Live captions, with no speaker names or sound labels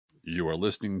You are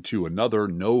listening to another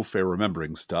No Fair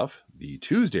Remembering Stuff, the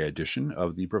Tuesday edition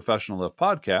of the Professional Left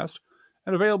Podcast,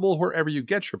 and available wherever you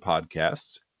get your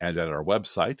podcasts and at our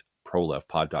website,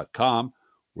 proleftpod.com,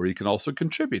 where you can also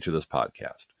contribute to this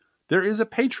podcast. There is a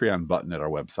Patreon button at our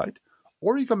website,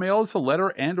 or you can mail us a letter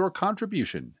and or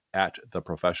contribution at the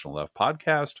Professional Left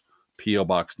Podcast, P.O.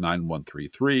 Box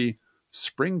 9133,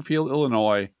 Springfield,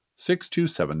 Illinois,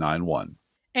 62791.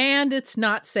 And it's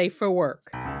not safe for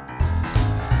work.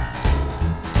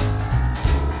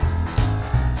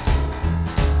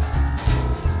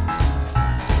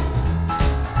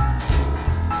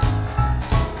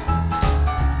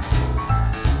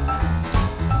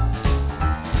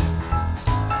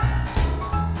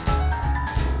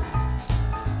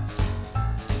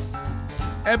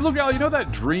 And Blue Gal, you know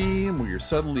that dream where you're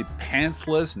suddenly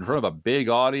pantsless in front of a big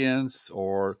audience,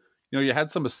 or you had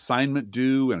some assignment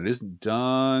due and it isn't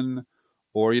done,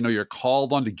 or you're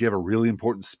called on to give a really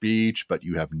important speech, but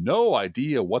you have no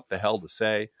idea what the hell to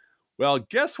say. Well,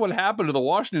 guess what happened to the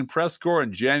Washington Press Corps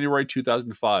in January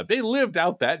 2005? They lived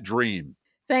out that dream.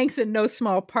 Thanks in no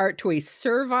small part to a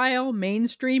servile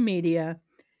mainstream media,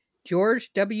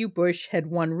 George W. Bush had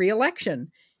won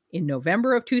re-election in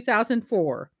November of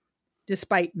 2004.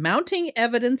 Despite mounting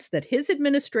evidence that his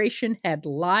administration had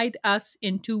lied us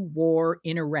into war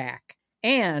in Iraq,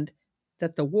 and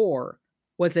that the war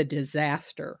was a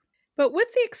disaster. But with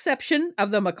the exception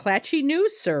of the McClatchy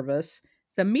News Service,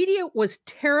 the media was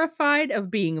terrified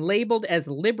of being labeled as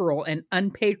liberal and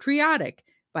unpatriotic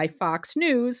by Fox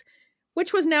News,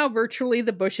 which was now virtually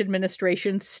the Bush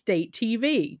administration's state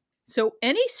TV. So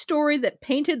any story that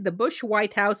painted the Bush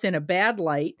White House in a bad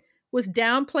light was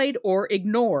downplayed or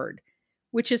ignored,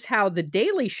 which is how The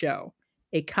Daily Show,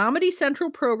 a Comedy Central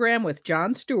program with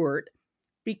Jon Stewart,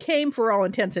 became, for all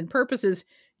intents and purposes,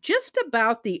 just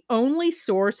about the only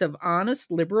source of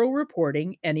honest liberal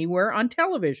reporting anywhere on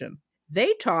television.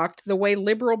 They talked the way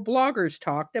liberal bloggers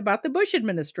talked about the Bush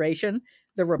administration,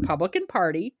 the Republican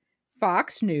Party,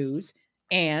 Fox News,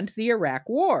 and the Iraq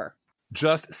War.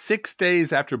 Just 6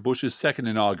 days after Bush's second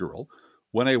inaugural,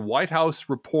 when a White House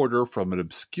reporter from an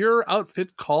obscure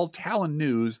outfit called Talon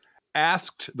News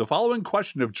asked the following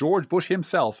question of George Bush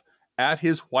himself at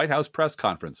his White House press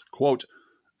conference, quote,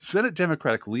 Senate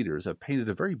Democratic leaders have painted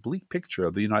a very bleak picture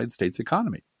of the United States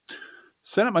economy.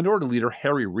 Senate Minority Leader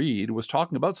Harry Reid was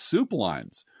talking about soup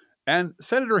lines, and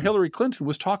Senator Hillary Clinton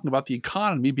was talking about the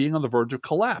economy being on the verge of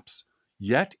collapse.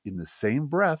 Yet, in the same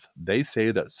breath, they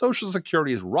say that Social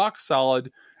Security is rock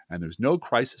solid and there's no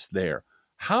crisis there.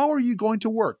 How are you going to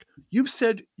work? You've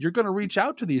said you're going to reach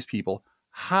out to these people.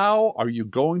 How are you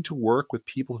going to work with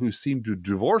people who seem to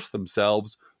divorce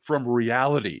themselves from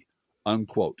reality?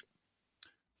 Unquote.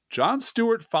 Jon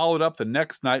Stewart followed up the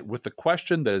next night with the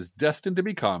question that is destined to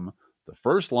become the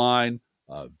first line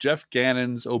of Jeff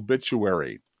Gannon's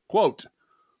obituary. Quote,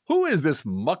 who is this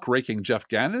muckraking Jeff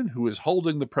Gannon who is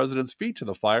holding the president's feet to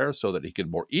the fire so that he can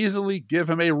more easily give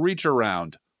him a reach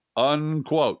around?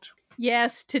 Unquote.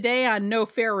 Yes, today on No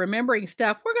Fair Remembering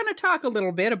Stuff, we're going to talk a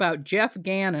little bit about Jeff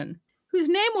Gannon, whose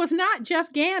name was not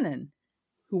Jeff Gannon,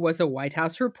 who was a White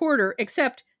House reporter,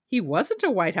 except he wasn't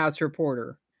a White House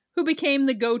reporter, who became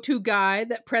the go-to guy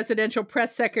that Presidential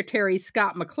Press Secretary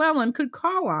Scott McClellan could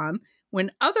call on when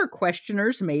other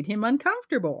questioners made him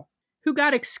uncomfortable, who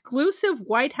got exclusive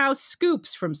White House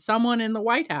scoops from someone in the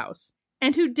White House,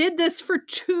 and who did this for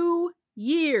 2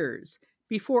 years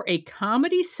before a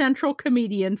Comedy Central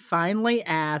comedian finally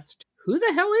asked, who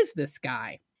the hell is this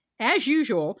guy? As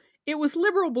usual, it was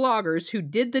liberal bloggers who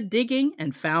did the digging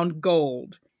and found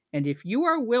gold. And if you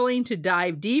are willing to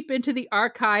dive deep into the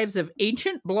archives of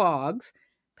ancient blogs,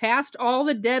 past all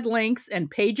the dead links and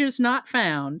pages not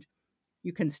found,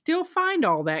 you can still find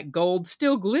all that gold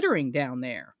still glittering down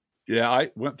there. Yeah, I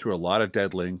went through a lot of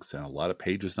dead links and a lot of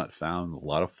pages not found, a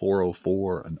lot of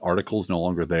 404 and articles no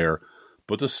longer there.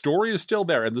 But the story is still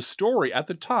there. And the story at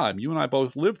the time, you and I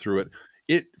both lived through it,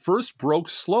 it first broke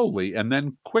slowly and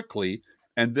then quickly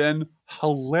and then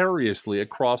hilariously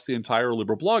across the entire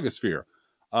liberal blogosphere,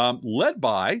 led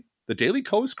by the Daily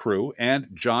Kos crew and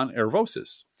John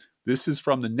Ervosis. This is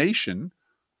from The Nation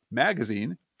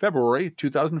magazine, February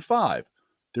 2005.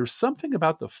 There's something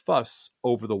about the fuss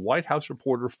over the White House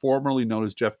reporter formerly known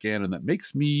as Jeff Gannon that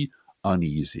makes me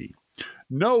uneasy.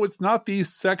 No, it's not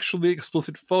these sexually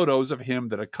explicit photos of him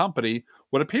that accompany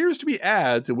what appears to be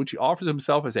ads in which he offers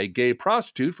himself as a gay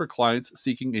prostitute for clients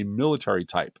seeking a military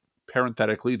type.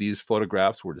 Parenthetically, these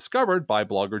photographs were discovered by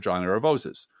blogger John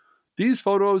Ervosis. These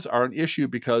photos are an issue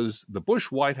because the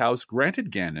Bush White House granted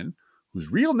Gannon,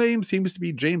 whose real name seems to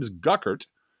be James Guckert,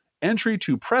 entry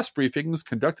to press briefings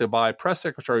conducted by Press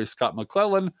Secretary Scott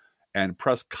McClellan and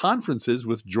press conferences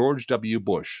with George W.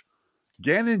 Bush.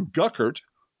 Gannon Guckert,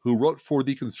 who wrote for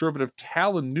the conservative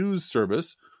Talon News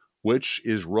Service, which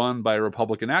is run by a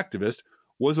Republican activist,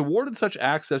 was awarded such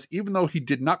access even though he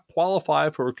did not qualify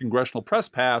for a congressional press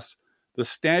pass, the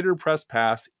standard press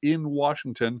pass in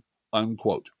Washington,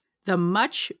 unquote. The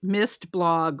much-missed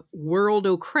blog World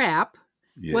o' Crap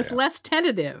was less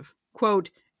tentative.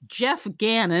 Quote, Jeff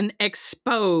Gannon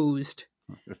exposed.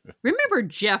 Remember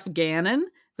Jeff Gannon,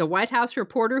 the White House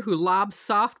reporter who lobs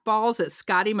softballs at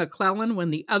Scotty McClellan when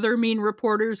the other mean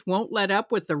reporters won't let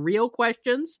up with the real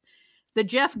questions? The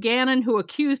Jeff Gannon who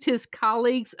accused his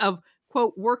colleagues of,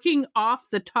 quote, working off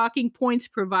the talking points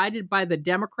provided by the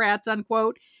Democrats,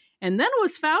 unquote, and then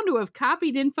was found to have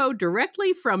copied info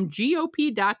directly from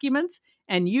GOP documents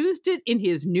and used it in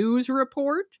his news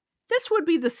report? This would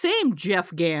be the same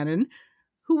Jeff Gannon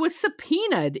who was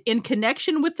subpoenaed in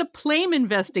connection with the Plame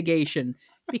investigation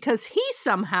because he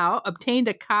somehow obtained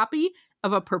a copy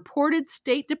of a purported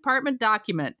State Department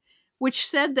document which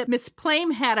said that Miss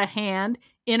Plame had a hand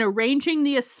in arranging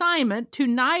the assignment to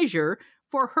Niger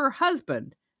for her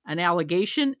husband, an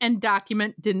allegation and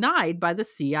document denied by the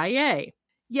CIA.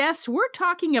 Yes, we're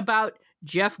talking about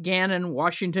Jeff Gannon,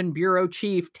 Washington Bureau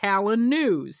Chief, Talon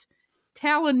News.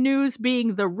 Talon News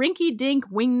being the rinky-dink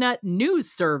wingnut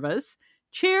news service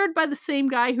chaired by the same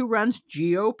guy who runs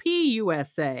GOP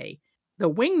USA, the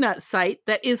wingnut site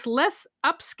that is less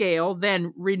upscale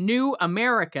than Renew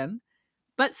American,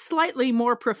 but slightly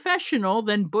more professional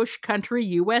than Bush Country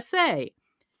USA,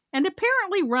 and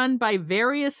apparently run by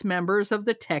various members of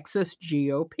the Texas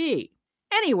GOP.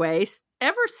 Anyways,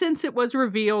 ever since it was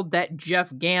revealed that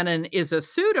Jeff Gannon is a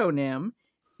pseudonym,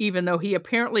 even though he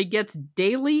apparently gets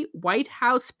daily White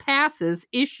House passes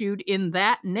issued in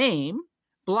that name,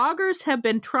 bloggers have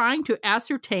been trying to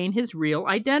ascertain his real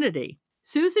identity.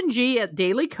 Susan G. at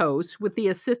Daily Kos, with the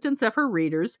assistance of her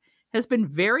readers, has been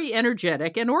very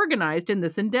energetic and organized in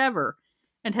this endeavor,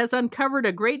 and has uncovered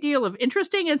a great deal of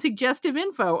interesting and suggestive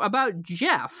info about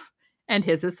Jeff and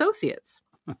his associates.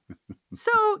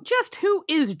 So, just who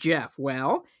is Jeff?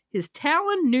 Well, his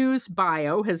Talon News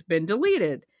bio has been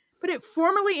deleted, but it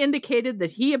formally indicated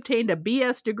that he obtained a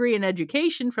BS degree in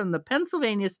education from the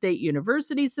Pennsylvania State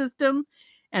University system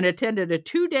and attended a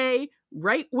 2-day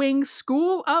right-wing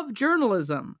school of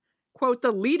journalism. Quote,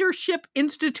 the Leadership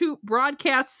Institute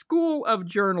Broadcast School of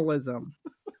Journalism.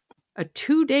 A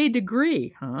 2-day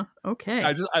degree, huh? Okay.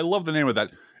 I love the name of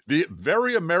that. The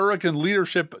Very American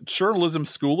Leadership Journalism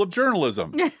School of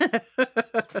Journalism.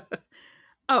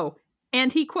 Oh,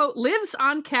 and he, quote, lives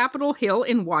on Capitol Hill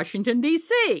in Washington,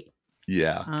 D.C.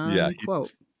 Yeah,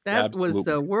 Quote. That absolutely was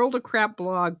a World of Crap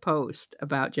blog post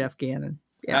about Jeff Gannon.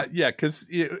 Yeah, because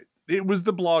it was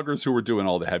the bloggers who were doing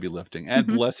all the heavy lifting. And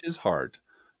bless his heart,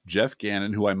 Jeff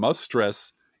Gannon, who I must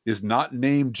stress is not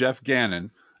named Jeff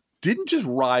Gannon, didn't just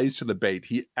rise to the bait.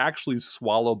 He actually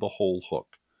swallowed the whole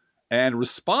hook. And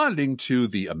responding to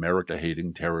the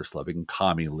America-hating, terrorist-loving,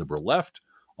 commie liberal left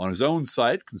on his own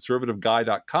site,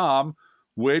 conservativeguy.com,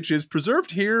 which is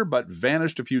preserved here but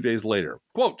vanished a few days later.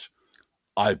 Quote,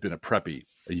 I've been a preppy,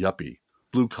 a yuppie,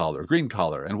 blue collar, green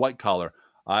collar, and white collar.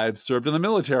 I've served in the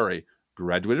military,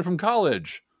 graduated from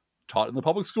college, taught in the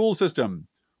public school system,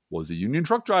 was a union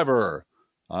truck driver,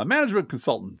 a management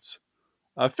consultant,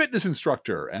 a fitness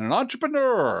instructor, and an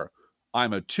entrepreneur.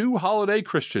 I'm a 2-holiday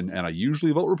Christian, and I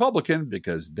usually vote Republican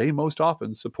because they most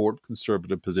often support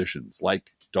conservative positions,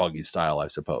 like doggy style, I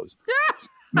suppose.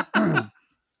 The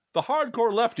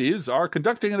hardcore lefties are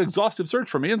conducting an exhaustive search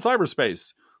for me in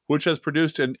cyberspace, which has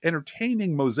produced an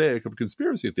entertaining mosaic of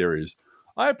conspiracy theories.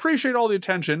 I appreciate all the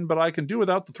attention, but I can do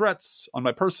without the threats on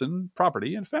my person,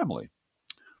 property, and family.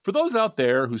 For those out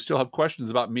there who still have questions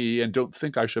about me and don't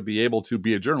think I should be able to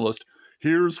be a journalist,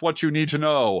 here's what you need to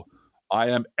know. I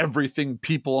am everything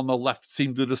people on the left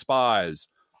seem to despise.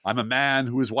 I'm a man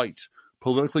who is white,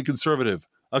 politically conservative,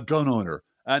 a gun owner,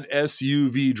 an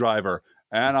SUV driver,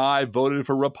 and I voted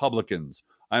for Republicans.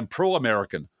 I'm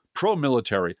pro-American,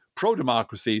 pro-military,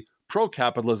 pro-democracy,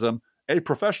 pro-capitalism, a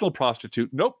professional prostitute.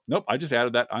 Nope, I just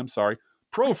added that. I'm sorry.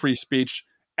 Pro-free speech,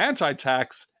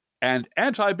 anti-tax, and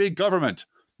anti-big government.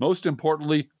 Most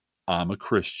importantly, I'm a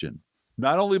Christian.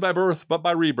 Not only by birth, but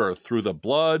by rebirth through the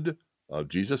blood of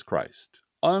Jesus Christ.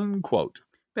 Unquote.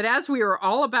 But as we were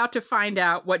all about to find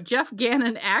out, what Jeff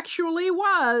Gannon actually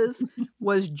was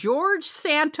George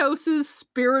Santos's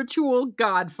spiritual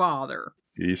godfather.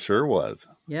 He sure was.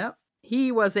 Yep.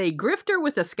 He was a grifter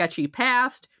with a sketchy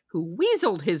past who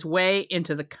weaseled his way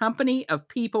into the company of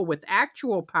people with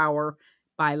actual power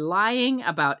by lying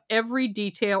about every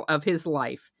detail of his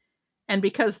life. And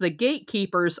because the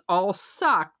gatekeepers all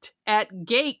sucked at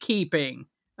gatekeeping.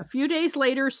 A few days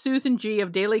later, Susan G.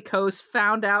 of Daily Kos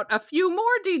found out a few more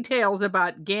details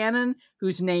about Gannon,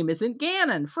 whose name isn't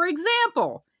Gannon. For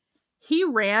example, he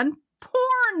ran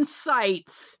porn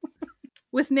sites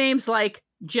with names like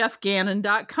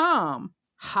JeffGannon.com,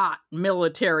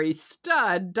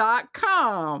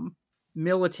 HotMilitaryStud.com,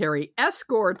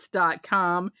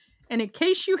 MilitaryEscorts.com, and in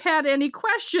case you had any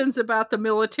questions about the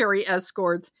military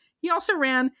escorts, he also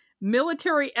ran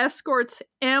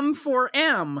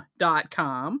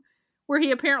MilitaryEscortsM4M.com, where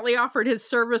he apparently offered his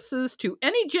services to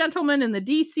any gentleman in the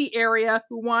D.C. area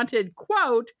who wanted,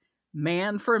 quote,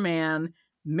 man for man,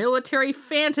 military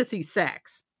fantasy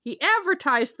sex. He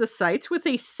advertised the sites with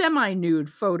a semi-nude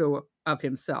photo of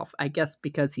himself, I guess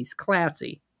because he's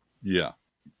classy. Yeah,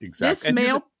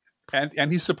 exactly.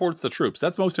 And he supports the troops.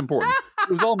 That's most important. It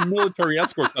was all military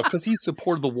escort stuff because he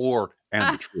supported the war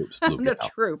and the troops.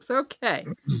 Troops, okay.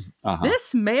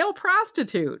 This male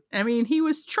prostitute, I mean, he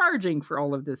was charging for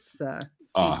all of this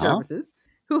these services,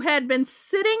 who had been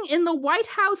sitting in the White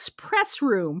House press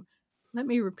room, let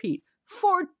me repeat,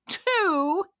 for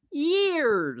 2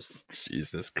 years.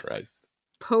 Jesus Christ.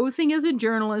 Posing as a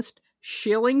journalist,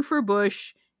 shilling for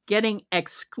Bush, getting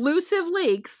exclusive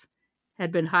leaks, had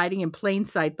been hiding in plain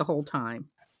sight the whole time.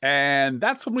 And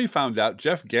that's when we found out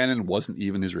Jeff Gannon wasn't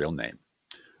even his real name.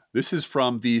 This is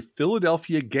from the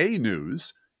Philadelphia Gay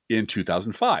News in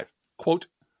 2005. Quote,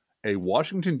 a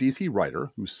Washington, D.C.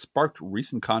 writer who sparked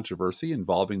recent controversy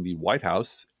involving the White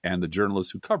House and the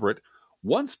journalists who cover it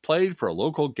once played for a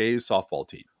local gay softball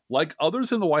team. Like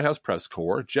others in the White House press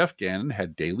corps, Jeff Gannon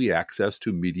had daily access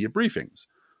to media briefings.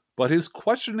 But his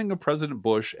questioning of President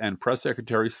Bush and Press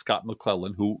Secretary Scott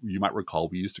McClellan, who you might recall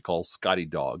we used to call Scotty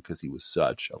Dog because he was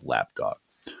such a lapdog,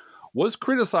 was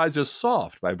criticized as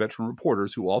soft by veteran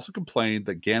reporters who also complained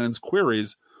that Gannon's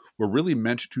queries were really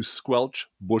meant to squelch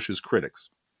Bush's critics.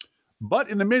 But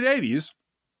in the mid-'80s,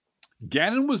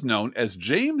 Gannon was known as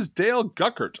James Dale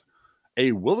Guckert,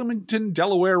 a Wilmington,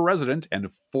 Delaware resident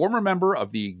and former member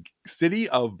of the City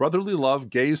of Brotherly Love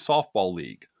Gay Softball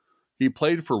League. He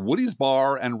played for Woody's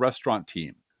Bar and Restaurant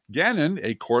Team. Gannon,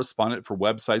 a correspondent for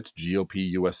websites GOP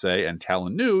USA and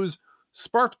Talon News,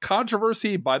 sparked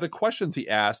controversy by the questions he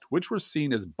asked, which were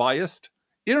seen as biased.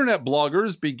 Internet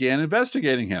bloggers began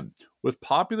investigating him, with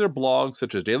popular blogs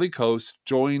such as Daily Kos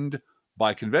joined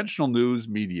by conventional news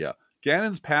media.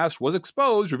 Gannon's past was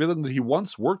exposed, revealing that he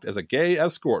once worked as a gay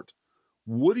escort.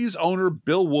 Woody's owner,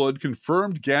 Bill Wood,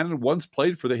 confirmed Gannon once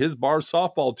played for his bar's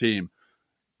softball team.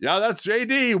 Yeah, that's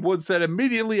JD, Wood said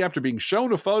immediately after being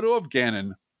shown a photo of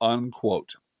Gannon,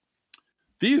 unquote.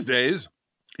 These days,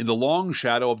 in the long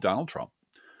shadow of Donald Trump,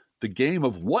 the game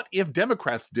of what if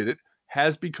Democrats did it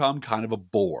has become kind of a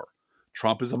bore.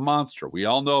 Trump is a monster. We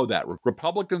all know that.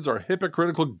 Republicans are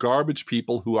hypocritical garbage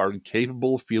people who are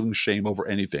incapable of feeling shame over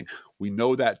anything. We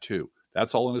know that too.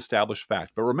 That's all an established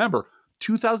fact. But remember,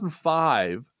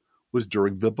 2005 was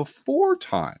during the before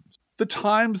times. The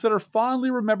times that are fondly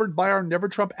remembered by our Never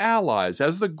Trump allies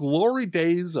as the glory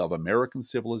days of American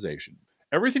civilization.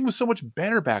 Everything was so much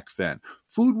better back then.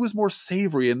 Food was more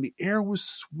savory and the air was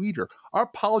sweeter. Our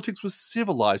politics was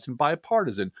civilized and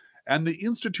bipartisan, and the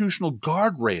institutional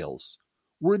guardrails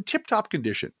were in tip-top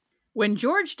condition. When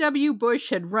George W. Bush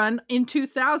had run in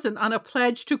 2000 on a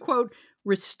pledge to, quote,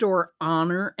 restore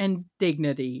honor and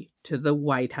dignity to the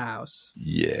White House.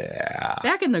 Yeah.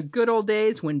 Back in the good old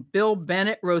days when Bill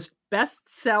Bennett wrote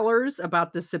bestsellers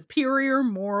about the superior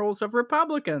morals of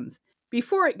Republicans,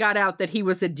 before it got out that he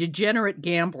was a degenerate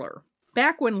gambler.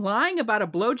 Back when lying about a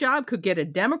blowjob could get a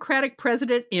Democratic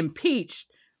president impeached,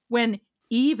 when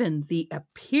even the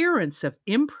appearance of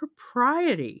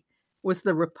impropriety was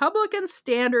the Republican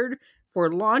standard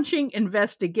for launching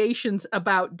investigations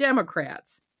about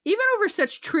Democrats, even over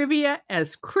such trivia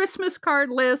as Christmas card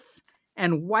lists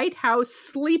and White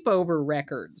House sleepover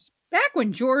records. Back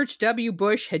when George W.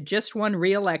 Bush had just won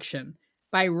re-election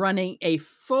by running a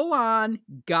full-on,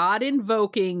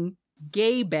 God-invoking,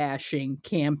 gay-bashing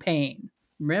campaign.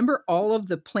 Remember all of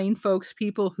the plain folks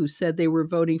people who said they were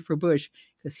voting for Bush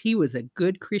because he was a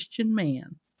good Christian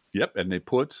man. Yep, and they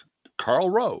put Karl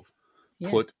Rove,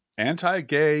 put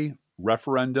anti-gay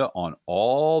referenda on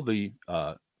all the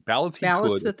ballots he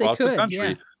could across the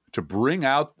country to bring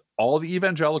out all the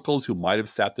evangelicals who might have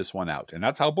sat this one out. And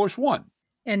that's how Bush won.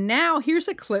 And now here's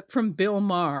a clip from Bill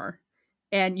Maher.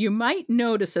 And you might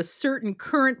notice a certain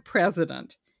current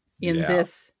president in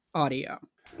this audio.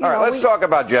 All right, let's talk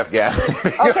about Jeff Gannon.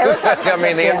 I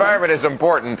mean, the environment is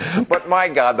important, but my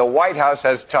God, the White House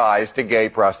has ties to gay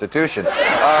prostitution. I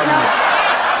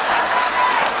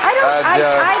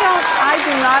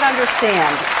do not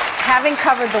understand, having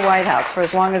covered the White House for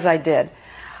as long as I did,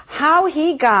 how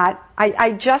he got,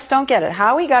 I just don't get it,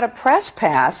 how he got a press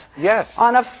pass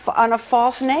on a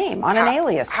false name, on an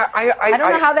alias. I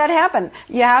don't know how that happened.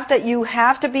 You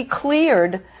have to be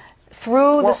cleared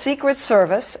through the Secret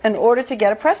Service in order to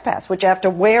get a press pass, which you have to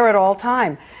wear at all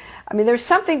time. I mean, there's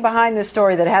something behind this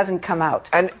story that hasn't come out.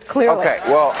 And clearly. Okay,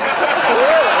 well,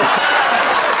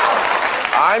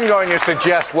 I'm going to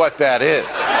suggest what that is.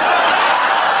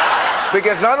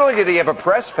 Because not only did he have a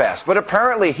press pass, but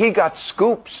apparently he got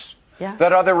scoops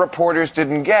that other reporters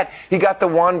didn't get. He got the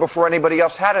one before anybody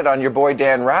else had it on your boy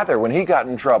Dan Rather when he got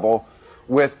in trouble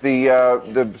with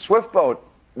the Swift boat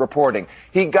reporting.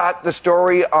 He got the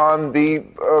story on the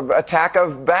attack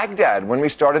of Baghdad when we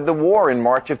started the war in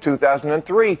March of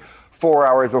 2003, 4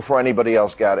 hours before anybody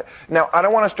else got it. Now, I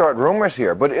don't want to start rumors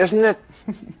here, but isn't it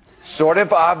sort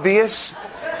of obvious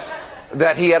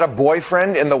that he had a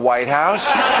boyfriend in the White House?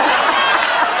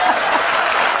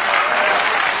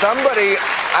 Somebody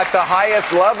at the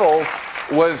highest level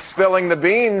was spilling the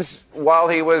beans while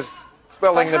he was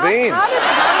spilling the beans.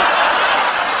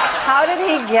 How did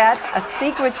he get a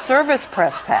Secret Service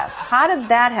press pass? How did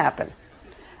that happen?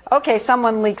 Okay,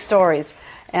 someone leaked stories,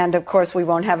 and of course we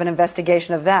won't have an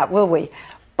investigation of that, will we?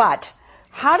 But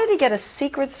how did he get a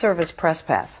Secret Service press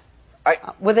pass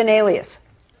with an alias?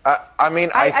 I mean,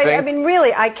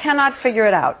 really, I cannot figure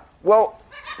it out. Well,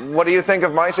 what do you think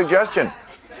of my suggestion?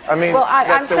 I mean, well,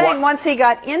 I'm saying once he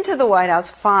got into the White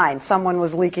House, fine, someone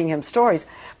was leaking him stories.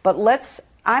 But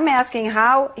I'm asking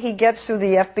how he gets through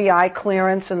the FBI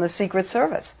clearance and the Secret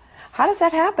Service. How does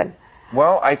that happen?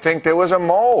 Well, I think there was a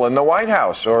mole in the White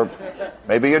House, or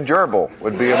maybe a gerbil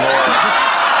would be a more...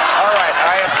 All right,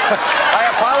 I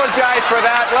apologize for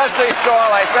that. Leslie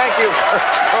Stahl, I thank you for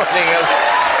joining us.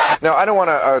 Now, I don't want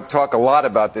to talk a lot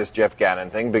about this Jeff Gannon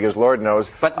thing, because Lord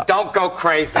knows... But don't go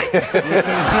crazy.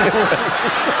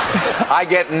 I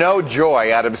get no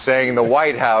joy out of saying the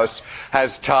White House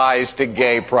has ties to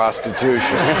gay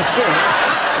prostitution.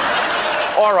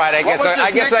 All right, I guess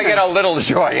I get a little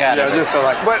joy out of it.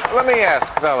 But let me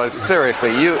ask, fellas,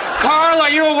 seriously, you... Carl, are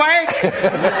you awake?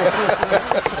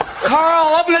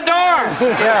 Carl, open the door.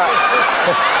 Yeah.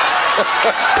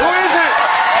 Who is it?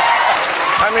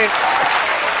 I mean...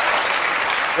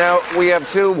 Now, we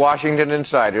have two Washington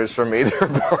insiders from either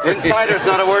party. Insider's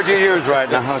not a word you use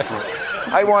right now.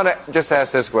 I want to just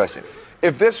ask this question.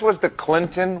 If this was the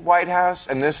Clinton White House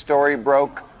and this story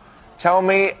broke, tell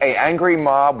me an angry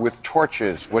mob with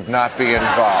torches would not be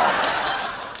involved.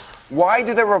 Why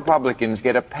do the Republicans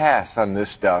get a pass on this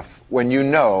stuff when you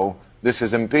know this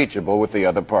is impeachable with the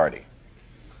other party?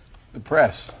 The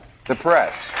press. The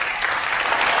press.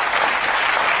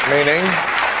 Meaning?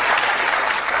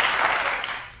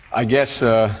 I guess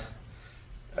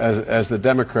as the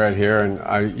Democrat here,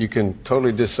 and you can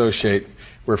totally dissociate.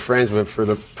 We're friends, but for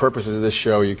the purposes of this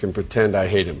show, you can pretend I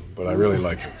hate him, but I really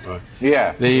like him.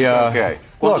 Yeah. Okay.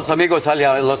 Los amigos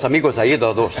ahí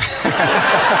todos.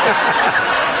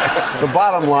 The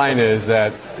bottom line is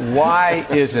that why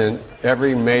isn't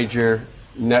every major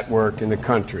network in the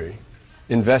country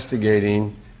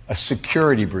investigating a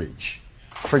security breach?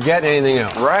 Forget anything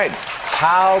else. Right.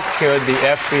 How could the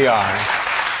FBI...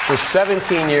 For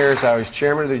 17 years, I was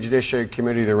chairman of the Judiciary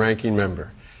Committee, the ranking member.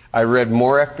 I read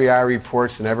more FBI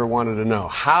reports than I ever wanted to know.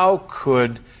 How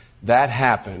could that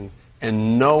happen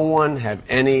and no one have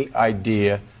any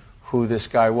idea who this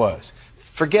guy was?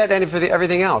 Forget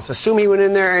everything else. Assume he went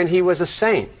in there and he was a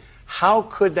saint. How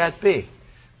could that be?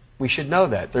 We should know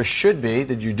that. There should be.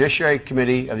 The Judiciary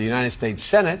Committee of the United States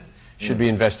Senate should be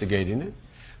investigating it.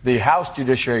 The House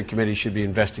Judiciary Committee should be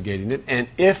investigating it. And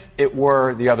if it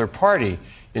were the other party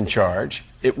in charge,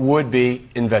 it would be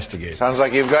investigated. Sounds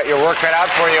like you've got your work cut out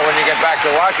for you when you get back to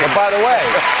Washington.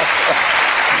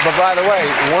 But by the way,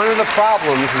 one of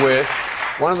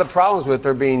the problems with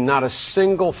there being not a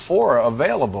single fora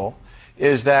available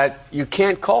is that you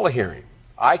can't call a hearing.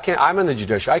 I'm in the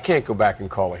judiciary. I can't go back and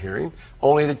call a hearing.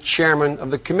 Only the chairman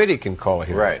of the committee can call a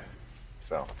hearing. Right.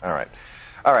 So, all right.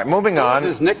 All right, moving on. What's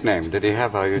his nickname? Did he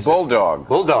have a... Bulldog.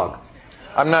 Bulldog.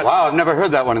 I'm not... Wow, I've never heard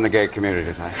that one in the gay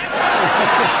community.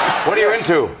 What are you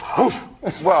into?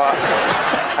 Well,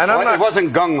 and I'm not... It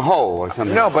wasn't gung-ho or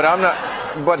something. No, but I'm not...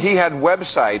 But he had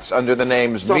websites under the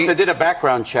names... So if they did a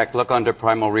background check, look under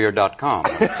primalrear.com.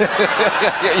 You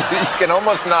can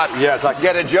almost not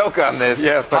get a joke on this.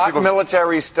 Yeah,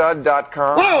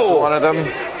 Hotmilitarystud.com is one of them.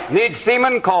 Need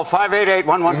seamen? Call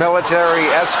 58811. Military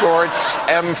escorts,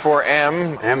 M for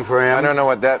M. M for M. I don't know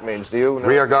what that means. Do you? No?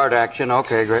 Rear guard action.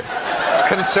 Okay, great.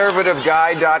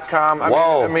 Conservativeguy.com.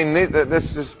 Whoa. I mean,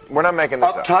 this is... We're not making this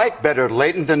up. Uptight, better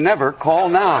latent than never. Call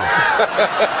now.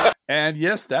 And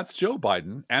yes, that's Joe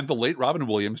Biden and the late Robin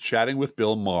Williams chatting with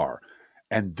Bill Maher.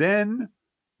 And then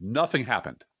nothing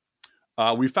happened.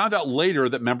 We found out later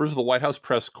that members of the White House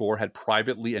press corps had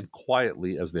privately and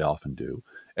quietly, as they often do,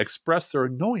 expressed their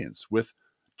annoyance with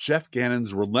Jeff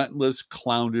Gannon's relentless,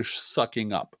 clownish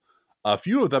sucking up. A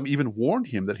few of them even warned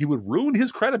him that he would ruin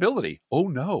his credibility, oh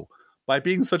no, by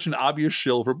being such an obvious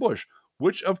shill for Bush,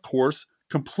 which, of course,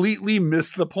 completely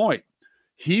missed the point.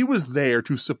 He was there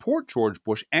to support George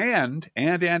Bush and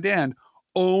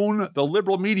own the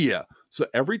liberal media. So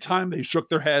every time they shook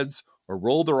their heads or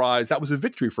rolled their eyes, that was a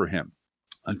victory for him.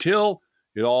 Until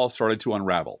it all started to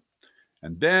unravel.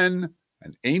 And then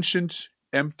an ancient,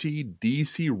 empty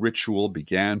DC ritual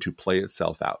began to play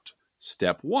itself out.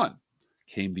 Step 1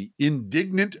 came the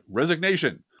indignant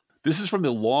resignation. This is from the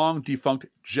long-defunct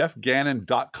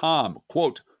JeffGannon.com.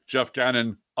 Quote, Jeff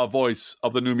Gannon, a voice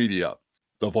of the new media.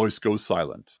 The voice goes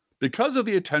silent. Because of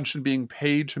the attention being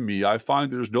paid to me, I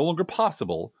find it is no longer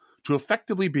possible to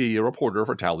effectively be a reporter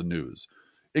for Talon News.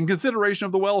 In consideration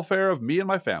of the welfare of me and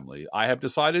my family, I have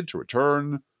decided to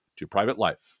return to private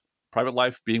life. Private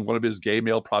life being one of his gay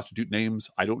male prostitute names.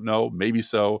 I don't know. Maybe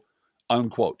so.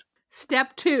 Unquote.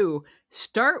 Step 2,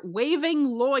 start waving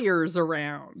lawyers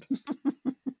around.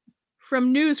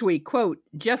 From Newsweek, quote,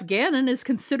 Jeff Gannon is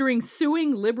considering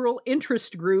suing liberal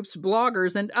interest groups,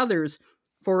 bloggers, and others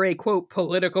for a, quote,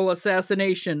 political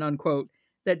assassination, unquote,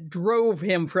 that drove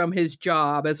him from his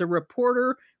job as a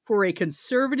reporter for a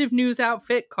conservative news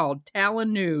outfit called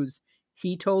Talon News,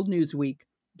 he told Newsweek.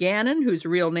 Gannon, whose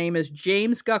real name is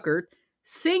James Guckert,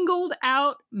 singled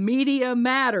out Media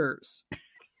Matters.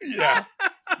 Yeah.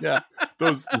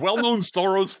 Those well-known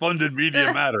Soros-funded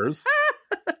Media Matters.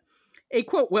 A,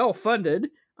 quote, well-funded,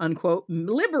 unquote,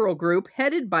 liberal group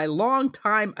headed by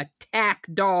longtime attack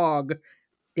dog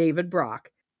David Brock.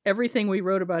 Everything we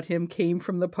wrote about him came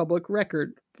from the public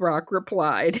record, Brock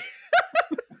replied.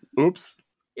 Oops.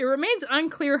 It remains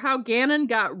unclear how Gannon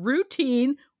got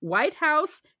routine White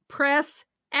House press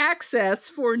access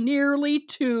for nearly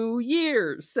 2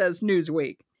 years, says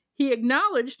Newsweek. He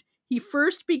acknowledged he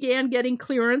first began getting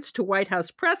clearance to White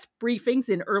House press briefings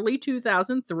in early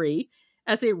 2003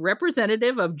 as a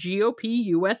representative of GOP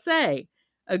USA,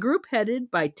 a group headed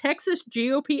by Texas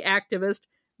GOP activist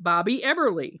Bobby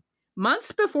Eberle,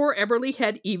 months before Eberle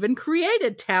had even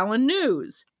created Talon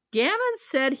News. Gannon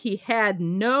said he had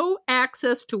no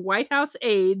access to White House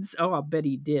aides, oh, I bet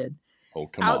he did,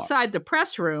 outside the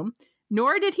press room,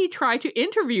 nor did he try to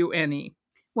interview any.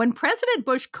 When President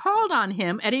Bush called on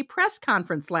him at a press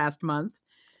conference last month,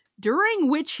 during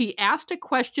which he asked a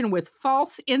question with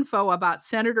false info about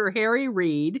Senator Harry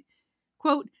Reid,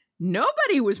 quote,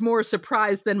 nobody was more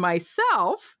surprised than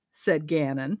myself, said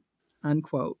Gannon,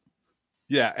 unquote.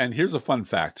 Yeah, and here's a fun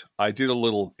fact. I did a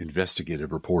little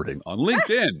investigative reporting on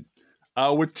LinkedIn,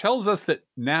 which tells us that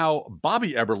now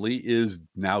Bobby Eberle is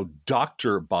now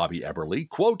Dr. Bobby Eberle,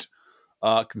 quote,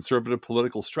 conservative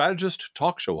political strategist,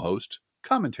 talk show host,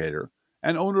 commentator,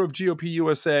 and owner of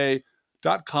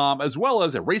GOPUSA.com, as well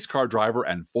as a race car driver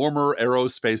and former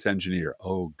aerospace engineer.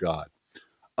 Oh, God.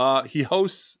 He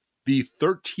hosts the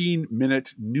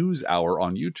 13-minute news hour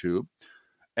on YouTube.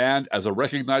 And as a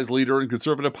recognized leader in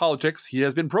conservative politics, he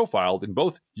has been profiled in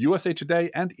both USA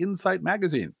Today and Insight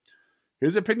magazine.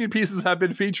 His opinion pieces have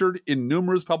been featured in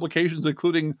numerous publications,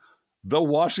 including The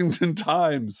Washington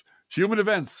Times, Human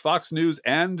Events, Fox News,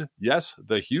 and, yes,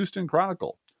 the Houston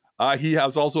Chronicle. He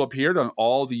has also appeared on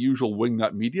all the usual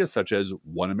wingnut media, such as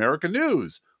One America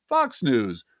News, Fox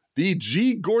News, The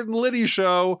G. Gordon Liddy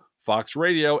Show, Fox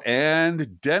Radio,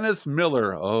 and Dennis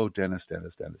Miller. Oh, Dennis.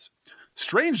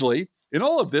 Strangely, in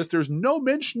all of this, there's no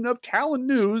mention of Talon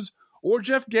News or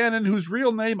Jeff Gannon, whose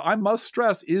real name, I must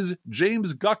stress, is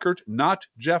James Guckert, not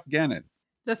Jeff Gannon.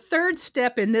 The third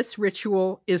step in this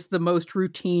ritual is the most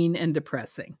routine and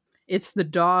depressing. It's the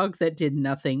dog that did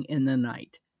nothing in the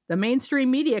night. The mainstream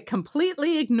media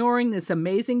completely ignoring this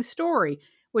amazing story,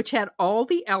 which had all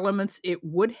the elements it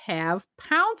would have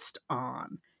pounced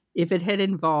on if it had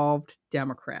involved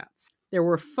Democrats. There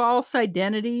were false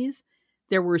identities.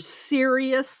 There were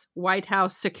serious White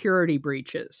House security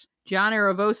breaches. John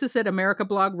Aravosis at America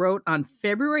Blog wrote on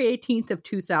February 18th of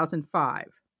 2005,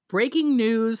 breaking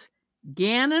news,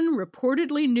 Gannon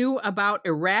reportedly knew about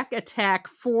Iraq attack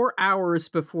 4 hours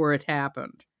before it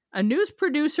happened. A news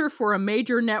producer for a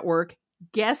major network,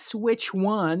 guess which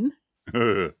one,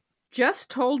 just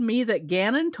told me that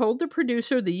Gannon told the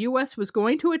producer the U.S. was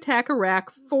going to attack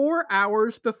Iraq 4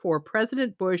 hours before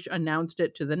President Bush announced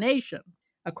it to the nation.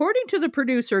 According to the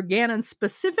producer, Gannon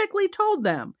specifically told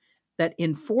them that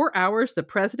in 4 hours the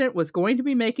president was going to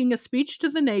be making a speech to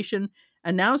the nation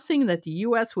announcing that the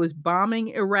U.S. was bombing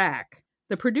Iraq.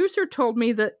 The producer told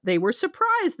me that they were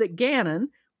surprised that Gannon,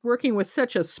 working with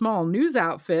such a small news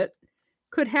outfit,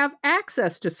 could have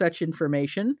access to such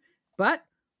information, but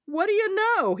what do you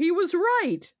know? He was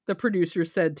right, the producer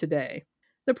said today.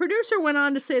 The producer went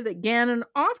on to say that Gannon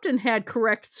often had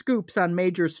correct scoops on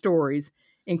major stories,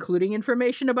 including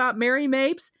information about Mary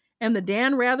Mapes and the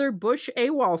Dan Rather Bush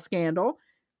AWOL scandal,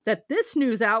 that this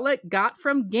news outlet got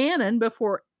from Gannon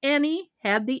before any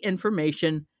had the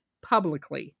information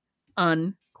publicly,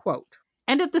 unquote.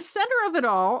 And at the center of it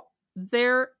all,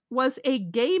 there was a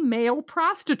gay male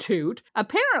prostitute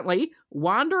apparently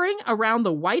wandering around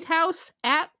the White House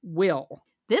at will.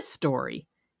 This story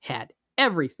had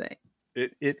everything.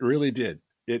 It really did.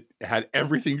 It had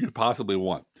everything you could possibly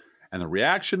want. And the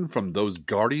reaction from those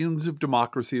guardians of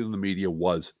democracy in the media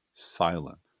was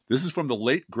silent. This is from the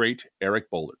late, great Eric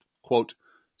Bollert. Quote,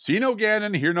 "See no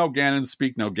Gannon, hear no Gannon,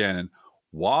 speak no Gannon.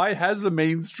 Why has the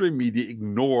mainstream media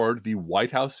ignored the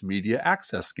White House media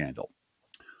access scandal?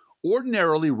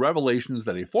 Ordinarily, revelations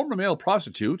that a former male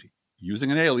prostitute,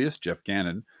 using an alias, Jeff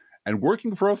Gannon, and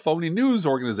working for a phony news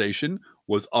organization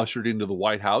was ushered into the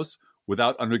White House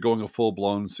without undergoing a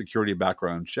full-blown security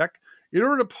background check in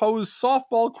order to pose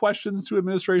softball questions to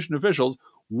administration officials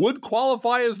would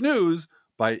qualify as news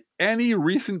by any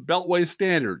recent Beltway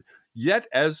standard. Yet,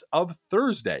 as of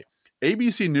Thursday,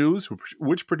 ABC News,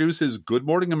 which produces Good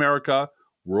Morning America,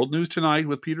 World News Tonight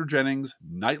with Peter Jennings,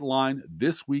 Nightline,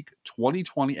 This Week,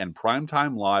 2020, and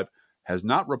Primetime Live, has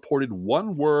not reported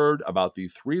one word about the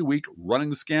 3-week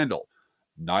running scandal.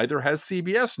 Neither has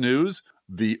CBS News,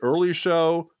 The Early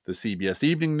Show, the CBS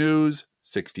Evening News,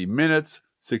 60 Minutes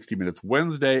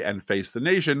Wednesday, and Face the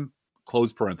Nation,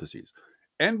 close parentheses.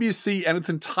 NBC and its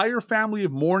entire family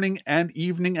of morning and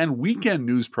evening and weekend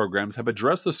news programs have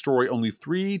addressed the story only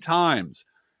 3 times.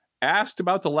 Asked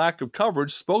about the lack of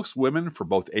coverage, spokeswomen for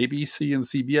both ABC and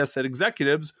CBS said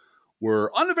executives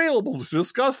were unavailable to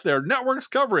discuss their network's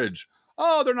coverage.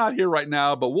 Oh, they're not here right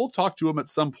now, but we'll talk to them at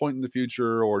some point in the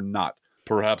future or not.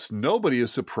 Perhaps nobody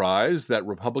is surprised that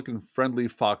Republican-friendly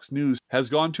Fox News has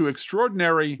gone to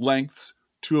extraordinary lengths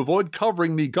to avoid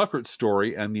covering the Guckert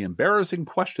story and the embarrassing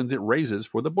questions it raises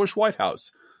for the Bush White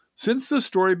House. Since the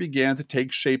story began to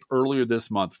take shape earlier this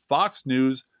month, Fox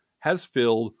News has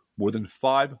filled more than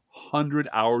 500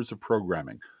 hours of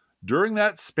programming. During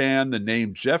that span, the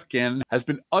name Jeff Gannon has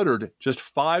been uttered just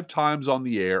 5 times on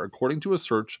the air, according to a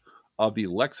search of the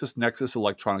LexisNexis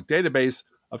electronic database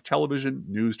of television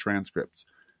news transcripts.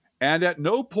 And at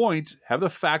no point have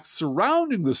the facts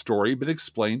surrounding the story been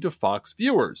explained to Fox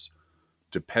viewers.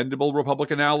 Dependable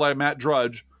Republican ally Matt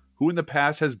Drudge, who in the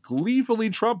past has gleefully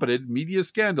trumpeted media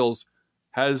scandals,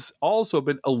 has also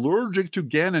been allergic to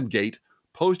Gannon-gate,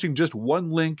 posting just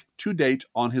one link to date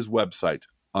on his website,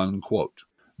 unquote.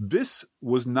 This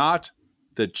was not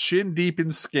the chin-deep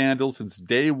in scandal since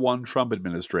day one Trump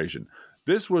administration.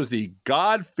 This was the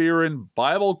God-fearing,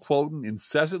 Bible-quoting,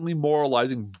 incessantly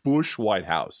moralizing Bush White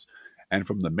House. And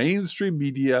from the mainstream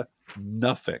media,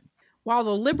 nothing. While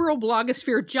the liberal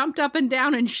blogosphere jumped up and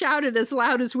down and shouted as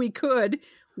loud as we could,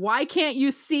 why can't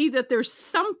you see that there's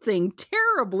something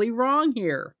terribly wrong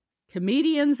here?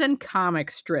 Comedians and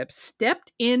comic strips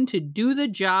stepped in to do the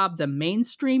job the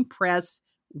mainstream press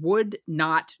would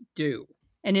not do.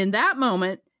 And in that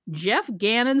moment, Jeff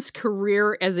Gannon's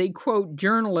career as a, quote,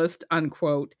 journalist,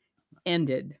 unquote,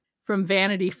 ended. From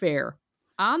Vanity Fair.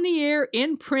 On the air,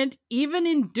 in print, even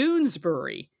in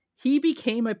Doonesbury, he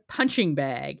became a punching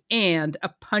bag and a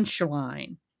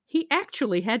punchline. He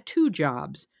actually had 2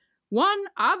 jobs. One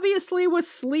obviously was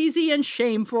sleazy and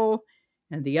shameful,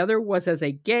 and the other was as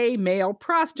a gay male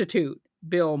prostitute,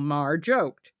 Bill Maher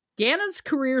joked. Gannon's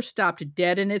career stopped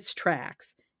dead in its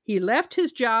tracks. He left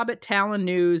his job at Talon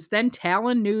News, then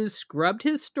Talon News scrubbed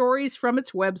his stories from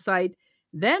its website,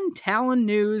 then Talon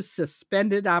News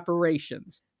suspended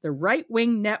operations. The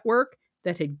right-wing network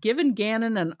that had given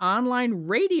Gannon an online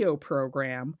radio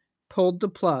program pulled the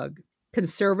plug.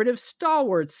 Conservative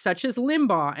stalwarts such as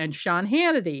Limbaugh and Sean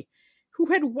Hannity,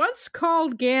 who had once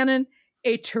called Gannon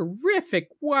a terrific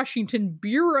Washington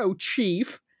bureau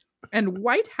chief and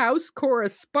White House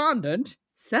correspondent,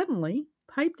 suddenly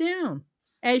piped down.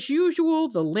 As usual,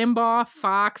 the Limbaugh,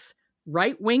 Fox,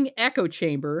 right-wing echo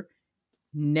chamber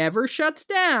never shuts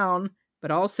down, but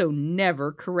also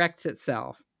never corrects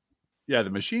itself. Yeah,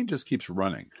 the machine just keeps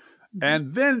running.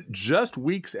 And then just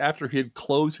weeks after he had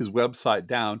closed his website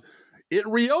down, it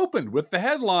reopened with the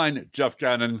headline, Jeff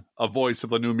Gannon, a voice of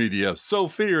the new media, so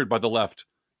feared by the left,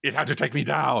 it had to take me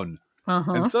down.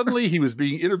 And suddenly he was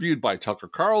being interviewed by Tucker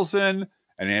Carlson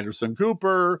and Anderson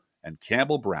Cooper and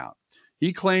Campbell Brown.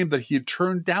 He claimed that he had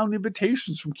turned down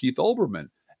invitations from Keith Olbermann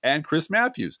and Chris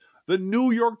Matthews. The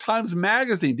New York Times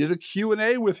Magazine did a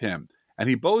Q&A with him, and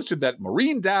he boasted that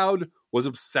Maureen Dowd was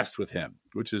obsessed with him,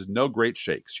 which is no great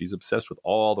shakes. She's obsessed with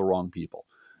all the wrong people.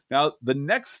 Now, the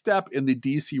next step in the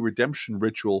DC redemption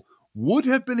ritual would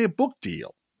have been a book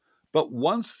deal. But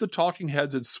once the talking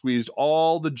heads had squeezed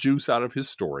all the juice out of his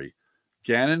story,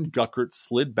 Gannon Guckert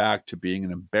slid back to being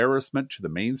an embarrassment to the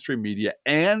mainstream media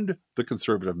and the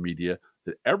conservative media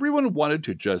that everyone wanted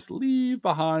to just leave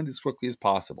behind as quickly as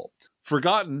possible.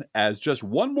 Forgotten as just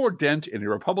one more dent in a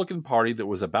Republican Party that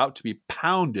was about to be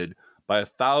pounded by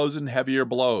 1,000 heavier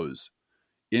blows.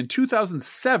 In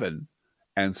 2007,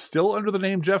 and still under the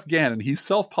name Jeff Gannon, he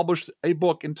self-published a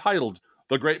book entitled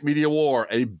The Great Media War,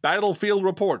 a Battlefield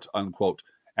Report, unquote.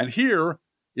 And here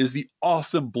is the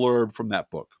awesome blurb from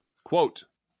that book. Quote,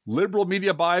 liberal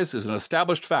media bias is an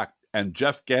established fact, and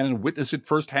Jeff Gannon witnessed it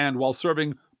firsthand while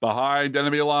serving behind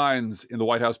enemy lines in the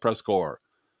White House press corps.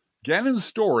 Gannon's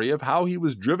story of how he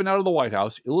was driven out of the White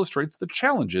House illustrates the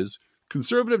challenges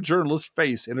conservative journalists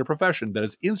face in a profession that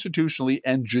is institutionally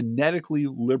and genetically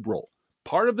liberal.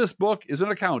 Part of this book is an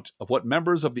account of what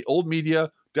members of the old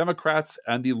media, Democrats,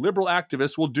 and the liberal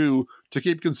activists will do to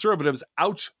keep conservatives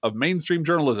out of mainstream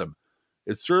journalism.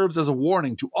 It serves as a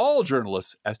warning to all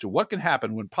journalists as to what can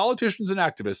happen when politicians and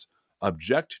activists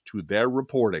object to their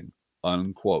reporting,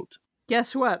 unquote.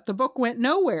 Guess what? The book went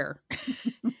nowhere.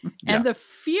 And the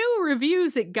few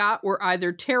reviews it got were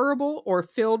either terrible or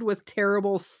filled with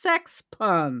terrible sex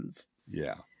puns.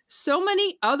 Yeah. So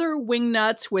many other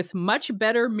wingnuts with much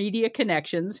better media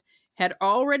connections had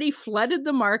already flooded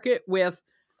the market with,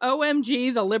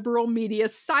 OMG, the liberal media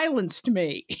silenced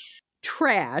me.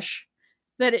 Trash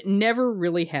that it never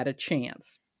really had a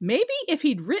chance. Maybe if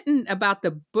he'd written about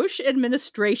the Bush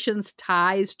administration's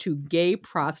ties to gay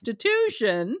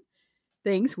prostitution,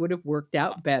 things would have worked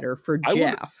out better for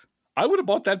Jeff. I would have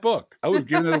bought that book. I would have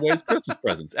given it away as Christmas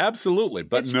presents. Absolutely.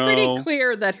 But it's no. It's pretty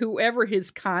clear that whoever his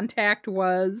contact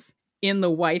was in the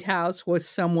White House was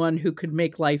someone who could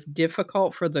make life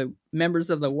difficult for the members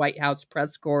of the White House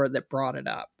press corps that brought it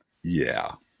up.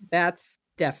 Yeah. That's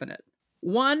definite.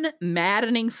 One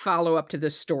maddening follow-up to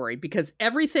this story, because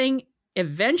everything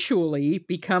eventually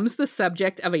becomes the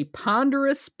subject of a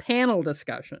ponderous panel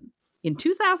discussion. In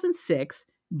 2006,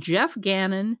 Jeff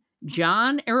Gannon,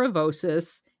 John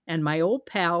Aravosis, and my old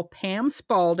pal Pam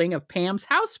Spalding of Pam's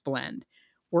House Blend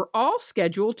were all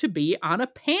scheduled to be on a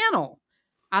panel,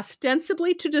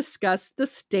 ostensibly to discuss the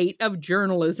state of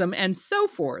journalism and so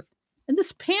forth. And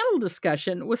this panel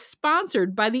discussion was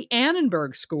sponsored by the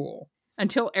Annenberg School,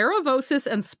 until Aravosis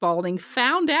and Spalding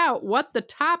found out what the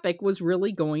topic was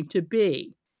really going to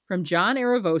be. From John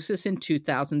Aravosis in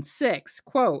 2006,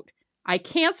 quote, I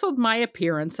canceled my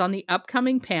appearance on the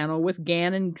upcoming panel with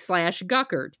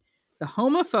Gannon/Guckert, the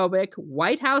homophobic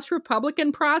White House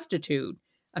Republican prostitute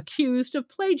accused of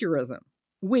plagiarism.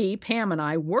 We, Pam and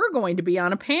I, were going to be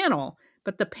on a panel,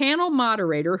 but the panel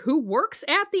moderator who works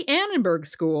at the Annenberg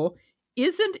School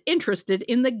isn't interested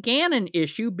in the Gannon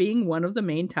issue being one of the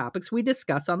main topics we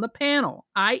discuss on the panel,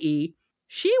 i.e.,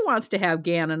 she wants to have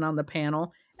Gannon on the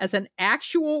panel as an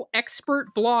actual expert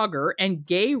blogger and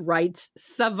gay rights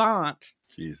savant.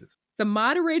 Jesus. The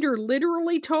moderator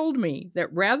literally told me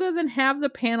that rather than have the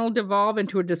panel devolve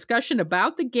into a discussion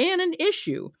about the Gannon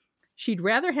issue, she'd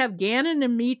rather have Gannon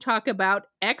and me talk about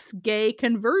ex-gay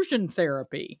conversion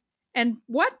therapy. And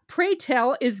what, pray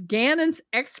tell, is Gannon's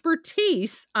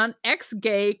expertise on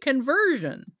ex-gay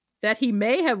conversion? That he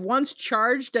may have once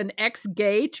charged an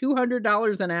ex-gay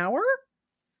 $200 an hour?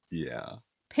 Yeah.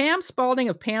 Pam Spalding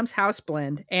of Pam's House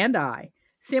Blend and I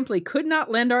simply could not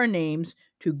lend our names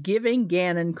to giving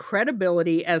Gannon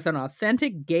credibility as an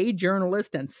authentic gay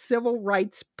journalist and civil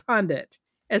rights pundit,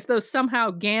 as though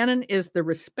somehow Gannon is the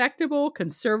respectable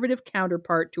conservative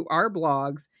counterpart to our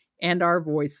blogs and our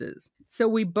voices. So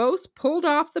we both pulled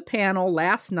off the panel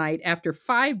last night after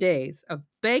 5 days of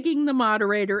begging the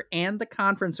moderator and the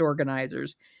conference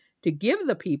organizers to give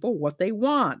the people what they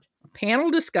want, a panel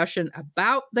discussion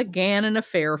about the Gannon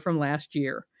affair from last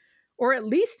year, or at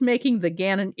least making the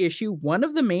Gannon issue one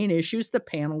of the main issues the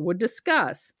panel would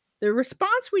discuss. The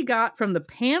response we got from the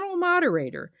panel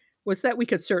moderator was that we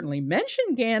could certainly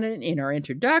mention Gannon in our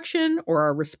introduction or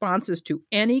our responses to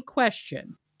any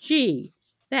question. Gee,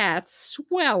 that's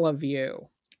swell of you.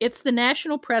 It's the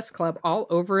National Press Club all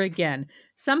over again.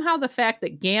 Somehow the fact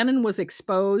that Gannon was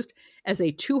exposed as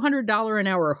a $200 an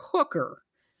hour hooker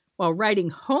while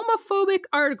writing homophobic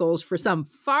articles for some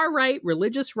far-right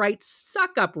religious rights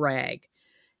suck-up rag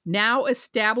now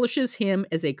establishes him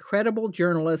as a credible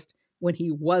journalist when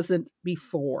he wasn't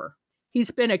before.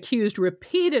 He's been accused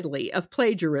repeatedly of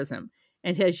plagiarism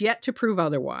and has yet to prove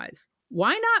otherwise.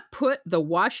 Why not put the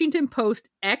Washington Post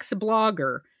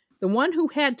ex-blogger, the one who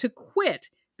had to quit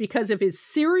because of his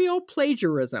serial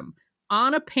plagiarism,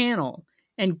 on a panel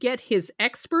and get his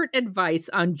expert advice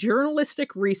on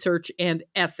journalistic research and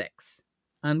ethics,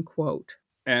 unquote.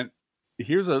 And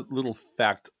here's a little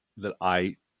fact that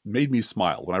made me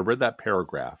smile when I read that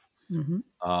paragraph. Mm-hmm.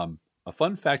 A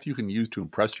fun fact you can use to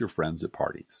impress your friends at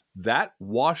parties. That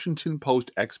Washington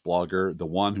Post ex-blogger, the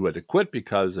one who had to quit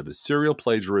because of his serial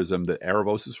plagiarism that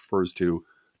Aravosis refers to, do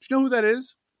you know who that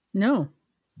is? No.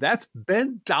 That's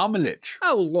Ben Domenech.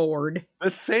 Oh, Lord.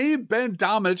 The same Ben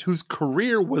Domenech whose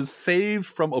career was saved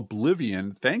from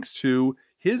oblivion thanks to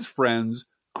his friends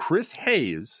Chris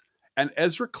Hayes and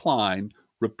Ezra Klein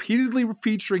repeatedly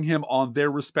featuring him on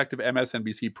their respective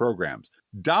MSNBC programs.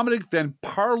 Domenech then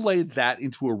parlayed that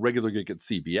into a regular gig at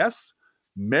CBS,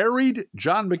 married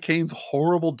John McCain's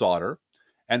horrible daughter,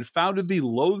 and founded the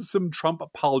loathsome Trump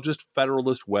apologist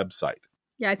Federalist website.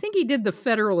 Yeah, I think he did the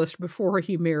Federalist before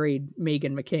he married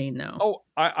Meghan McCain, though. Oh,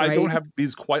 I don't have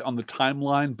these quite on the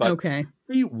timeline, but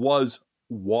he was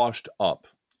washed up.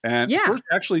 And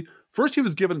first he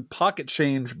was given pocket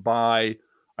change by,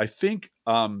 I think,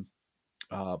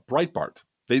 Breitbart.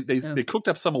 They cooked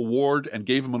up some award and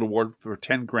gave him an award for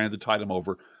 $10,000 to tide him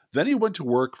over. Then he went to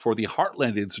work for the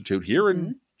Heartland Institute here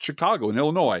in Chicago, in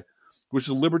Illinois, which is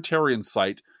a libertarian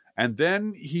site. And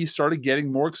then he started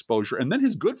getting more exposure. And then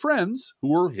his good friends, who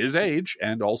were his age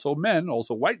and also men,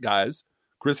 also white guys,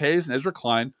 Chris Hayes and Ezra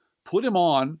Klein, put him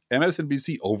on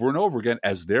MSNBC over and over again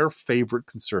as their favorite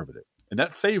conservative. And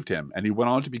that saved him. And he went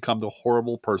on to become the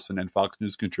horrible person and Fox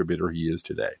News contributor he is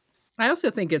today. I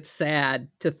also think it's sad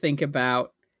to think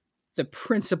about the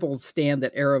principled stand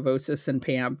that Aravosis and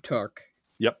Pam took.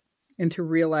 Yep. And to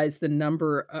realize the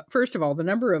number, first of all, the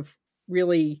number of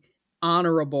really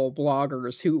honorable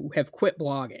bloggers who have quit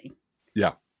blogging.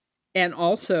 Yeah. And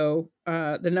also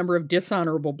the number of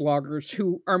dishonorable bloggers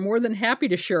who are more than happy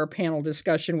to share a panel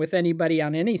discussion with anybody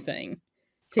on anything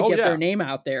to get their name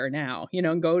out there now,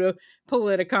 and go to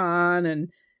Politicon and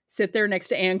sit there next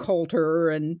to Ann Coulter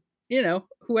and,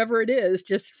 whoever it is,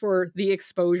 just for the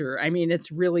exposure. I mean,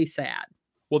 it's really sad.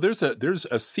 Well, there's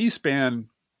a C-SPAN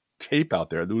tape out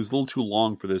there that was a little too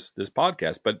long for this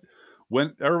podcast, but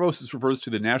when Aravosis refers to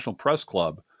the National Press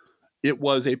Club, it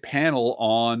was a panel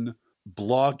on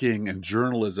blogging and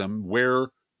journalism where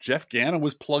Jeff Gannon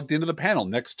was plugged into the panel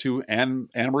next to Anna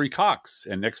Marie Cox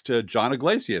and next to John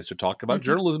Iglesias to talk about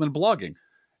journalism and blogging.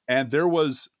 And there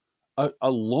was a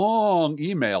long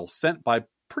email sent by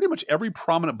pretty much every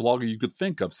prominent blogger you could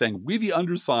think of saying, we the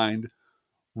undersigned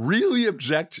really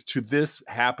object to this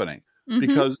happening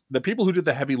because the people who did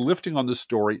the heavy lifting on this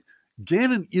story,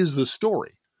 Gannon is the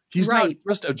story. He's not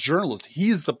just a journalist.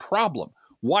 He's the problem.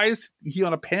 Why is he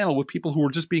on a panel with people who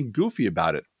are just being goofy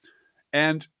about it?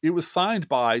 And it was signed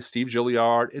by Steve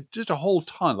Gilliard, just a whole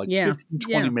ton, 15,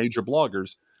 20 major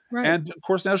bloggers. Right. And, of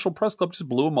course, National Press Club just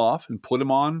blew him off and put him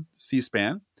on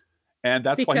C-SPAN. And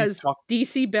that's why he talked.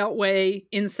 DC Beltway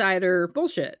insider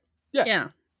bullshit. Yeah.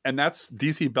 And that's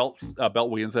DC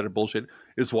Beltway insider bullshit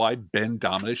is why Ben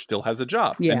Domenech still has a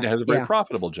job and has a very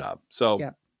profitable job.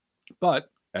 So, but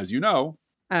as you know,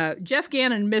 Jeff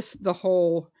Gannon missed the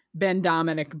whole Ben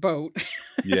Domenech boat.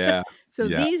 Yeah. So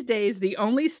these days, the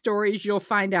only stories you'll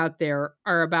find out there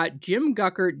are about Jim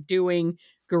Guckert doing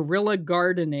guerrilla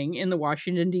gardening in the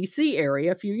Washington, D.C.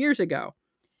 area a few years ago.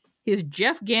 His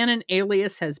Jeff Gannon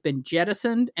alias has been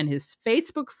jettisoned, and his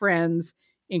Facebook friends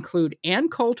include Ann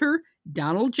Coulter,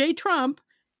 Donald J. Trump,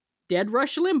 Dead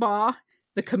Rush Limbaugh,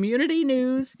 the Community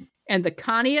News, and the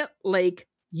Conneaut Lake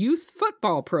Youth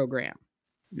Football Program.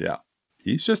 Yeah.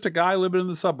 He's just a guy living in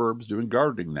the suburbs doing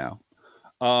gardening now.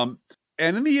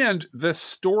 And in the end, the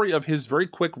story of his very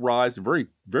quick rise, very,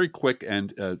 very quick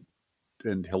and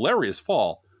hilarious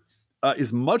fall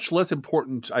is much less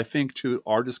important, I think, to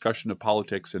our discussion of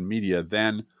politics and media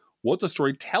than what the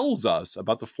story tells us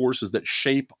about the forces that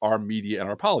shape our media and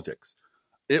our politics.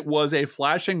 It was a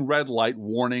flashing red light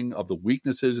warning of the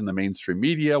weaknesses in the mainstream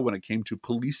media when it came to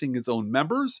policing its own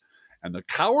members and the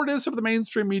cowardice of the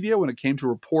mainstream media when it came to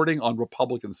reporting on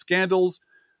Republican scandals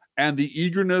and the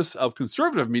eagerness of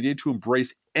conservative media to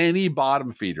embrace any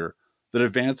bottom feeder that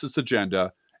advances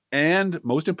agenda. And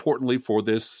most importantly for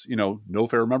this, no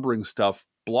fair remembering stuff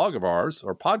blog of ours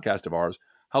or podcast of ours,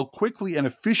 how quickly and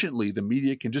efficiently the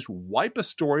media can just wipe a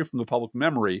story from the public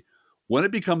memory when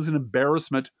it becomes an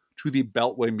embarrassment to the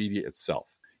Beltway media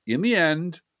itself. In the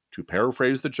end, to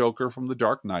paraphrase the Joker from The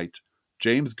Dark Knight,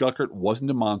 James Guckert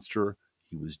wasn't a monster.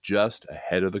 He was just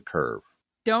ahead of the curve.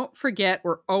 Don't forget,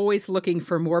 we're always looking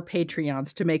for more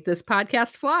Patreons to make this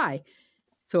podcast fly.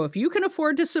 So if you can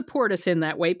afford to support us in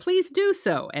that way, please do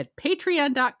so at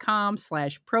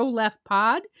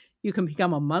patreon.com/proleftpod. You can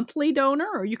become a monthly donor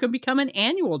or you can become an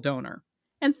annual donor.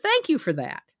 And thank you for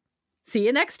that. See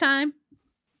you next time.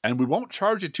 And we won't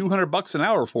charge you $200 an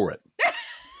hour for it.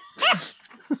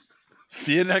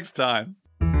 See you next time.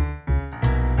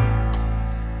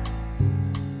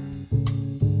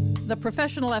 The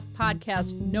Professional F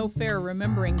Podcast No Fair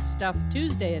Remembering Stuff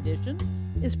Tuesday edition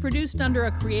is produced under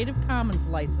a Creative Commons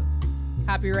license.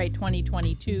 Copyright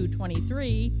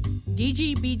 2022-23,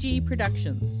 DGBG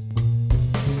Productions.